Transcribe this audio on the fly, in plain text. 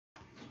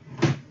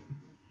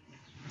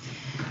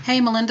Hey,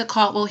 Melinda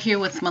Caldwell here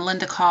with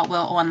Melinda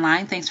Caldwell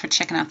Online. Thanks for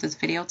checking out this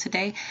video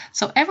today.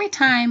 So every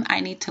time I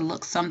need to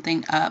look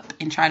something up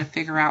and try to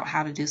figure out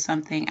how to do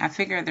something, I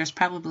figure there's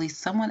probably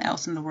someone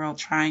else in the world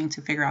trying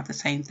to figure out the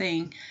same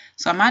thing.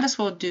 So I might as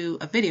well do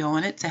a video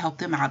on it to help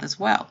them out as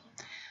well.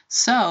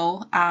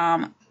 So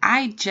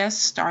I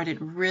just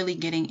started really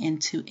getting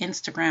into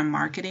Instagram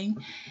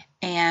marketing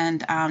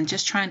and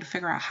just trying to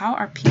figure out how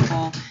are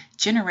people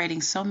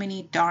generating so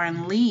many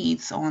darn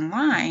leads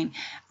online.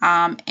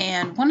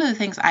 And one of the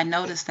things I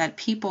noticed that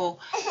people,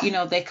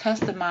 they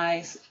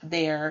customize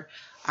their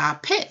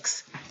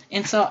pics.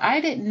 And so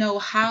I didn't know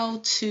how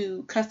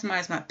to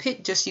customize my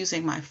pic just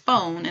using my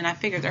phone. And I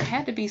figured there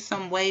had to be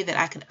some way that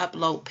I could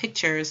upload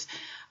pictures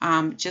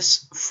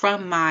just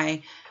from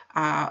my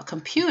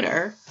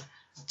computer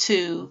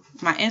to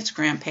my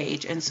Instagram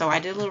page. And so I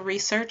did a little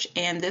research,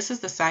 and this is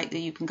the site that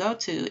you can go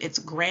to. It's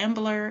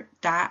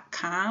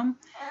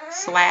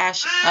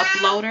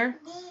Gramblr.com/uploader.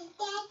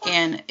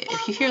 And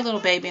if you hear a little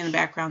baby in the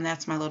background,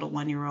 that's my little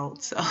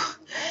 1-year-old. So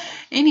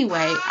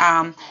anyway,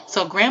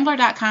 so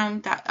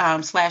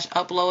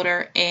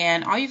Gramblr.com/uploader,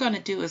 and all you're going to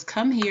do is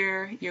come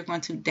here. You're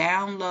going to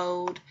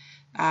download.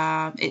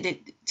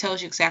 It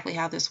tells you exactly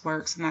how this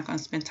works. I'm not going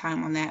to spend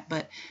time on that,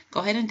 but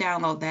go ahead and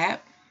download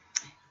that.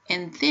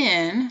 And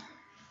then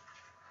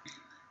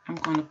I'm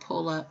going to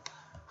pull up,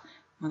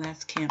 well,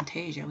 that's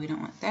Camtasia. We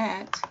don't want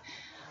that.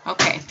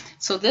 Okay,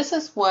 so this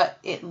is what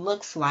it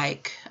looks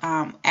like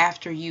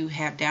after you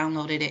have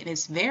downloaded it.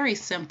 It's very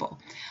simple.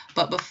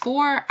 But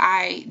before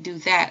I do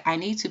that, I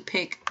need to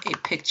pick a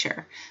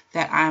picture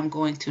that I'm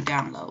going to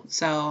download.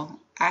 So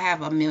I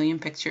have a million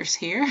pictures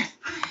here.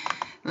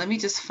 Let me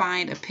just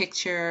find a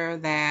picture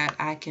that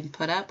I can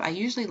put up. I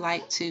usually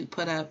like to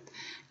put up,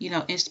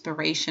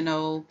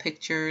 inspirational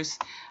pictures,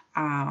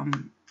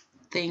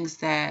 things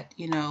that,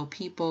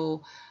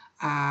 people,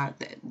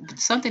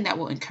 something that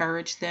will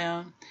encourage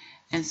them.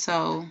 And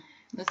so,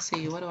 let's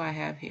see, what do I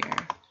have here?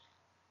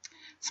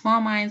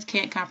 Small minds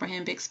can't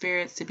comprehend big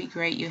spirits. To be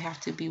great, you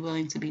have to be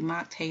willing to be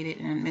mocked,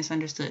 hated, and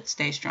misunderstood.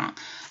 Stay strong.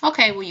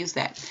 Okay, we'll use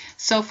that.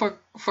 So for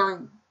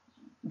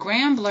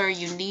Gramblr,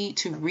 you need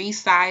to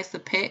resize the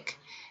pic.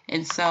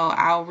 And so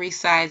I'll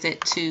resize it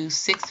to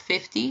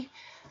 650.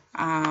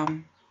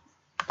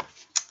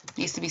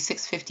 Needs to be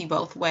 650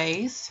 both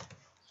ways.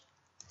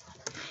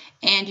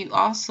 And you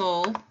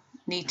also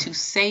need to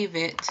save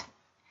it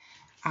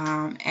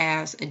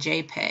as a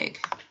JPEG.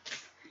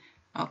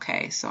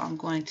 Okay, so I'm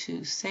going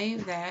to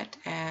save that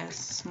as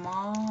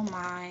Small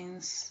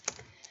Minds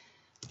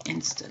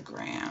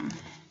Instagram.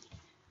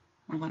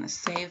 I'm going to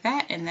save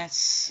that, and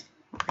that's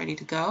ready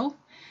to go.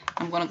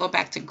 I'm going to go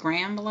back to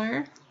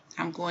Gramblr.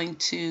 I'm going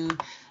to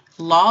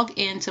log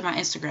into my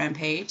Instagram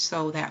page,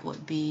 so that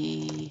would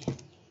be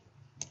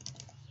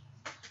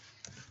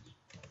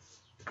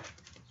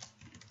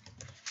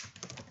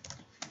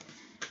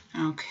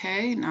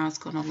okay. Now it's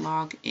going to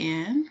log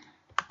in.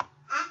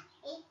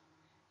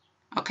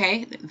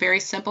 Okay,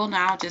 very simple.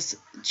 Now just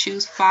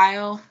choose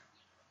file,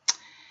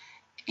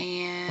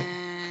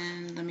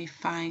 and let me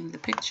find the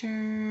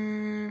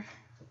picture.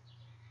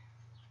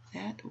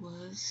 That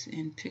was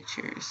in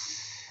pictures.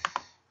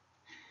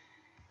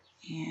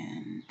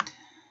 And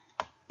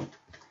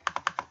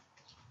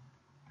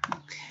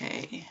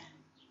okay,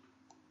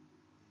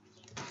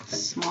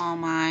 Small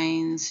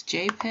Minds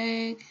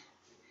JPEG.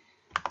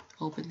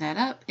 Open that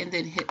up and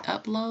then hit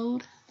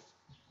upload.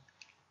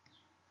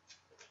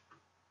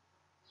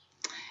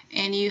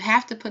 And you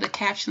have to put a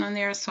caption on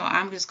there, so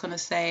I'm just going to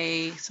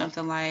say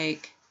something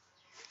like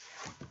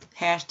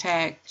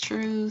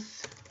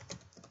 #truth.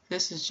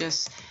 This is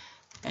just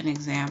an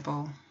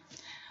example.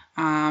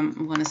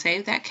 I'm going to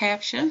save that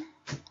caption,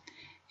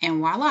 and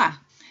voila.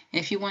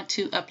 If you want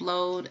to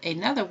upload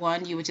another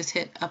one, you would just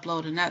hit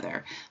upload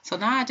another. So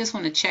now I just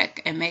want to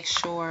check and make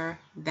sure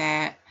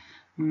that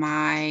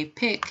my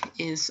pic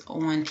is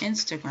on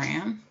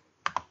Instagram.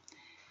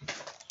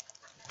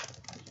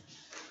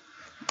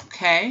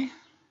 Okay.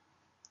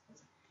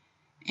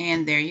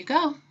 And there you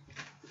go.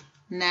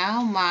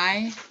 Now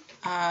my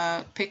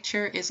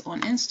picture is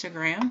on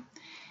Instagram,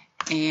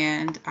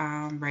 and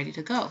I'm ready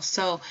to go.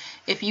 So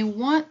if you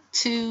want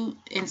to,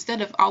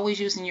 instead of always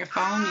using your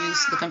phone,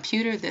 use the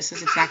computer, this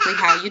is exactly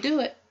how you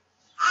do it.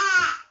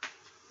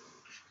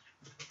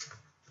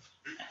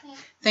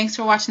 Thanks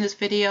for watching this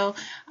video.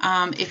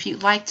 If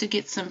you'd like to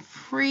get some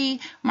free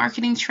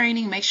marketing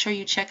training, make sure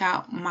you check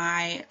out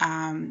my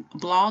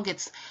blog.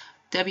 It's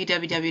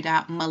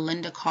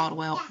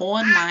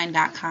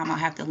www.melindacaldwellonline.com. I'll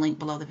have the link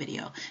below the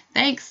video.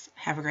 Thanks.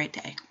 Have a great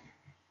day.